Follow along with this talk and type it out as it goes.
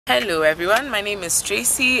Hello everyone, my name is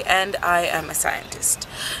Tracy and I am a scientist.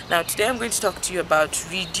 Now today I'm going to talk to you about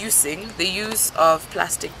reducing the use of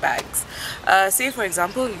plastic bags. Say for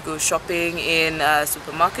example you go shopping in a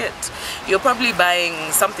supermarket, you're probably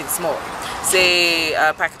buying something small, say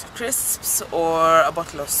a packet of crisps or a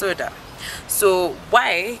bottle of soda. So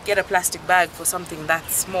why get a plastic bag for something that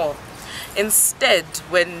small? Instead,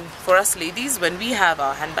 for us ladies, when we have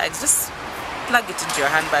our handbags, just plug it into your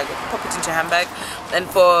handbag or pop it into your handbag. And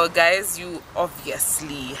for guys, you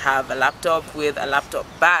obviously have a laptop with a laptop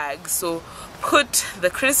bag, so put the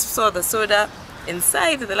crisps or the soda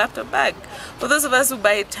inside the laptop bag. For those of us who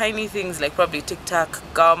buy tiny things like probably Tic Tac,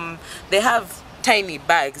 gum, they have tiny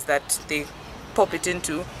bags that they pop it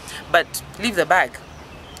into, but leave the bag,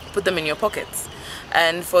 put them in your pockets.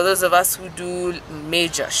 And for those of us who do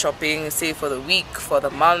major shopping, say for the week, for the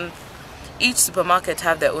month, each supermarket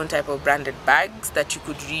have their own type of branded bags that you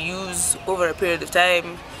could reuse over a period of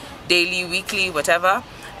time, daily, weekly, whatever.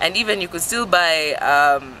 And even you could still buy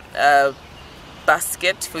a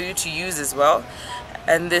basket for you to use as well.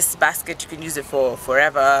 And this basket, you can use it for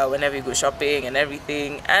forever, whenever you go shopping and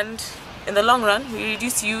everything. And in the long run, we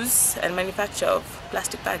reduce use and manufacture of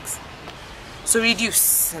plastic bags. So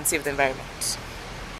reduce and save the environment.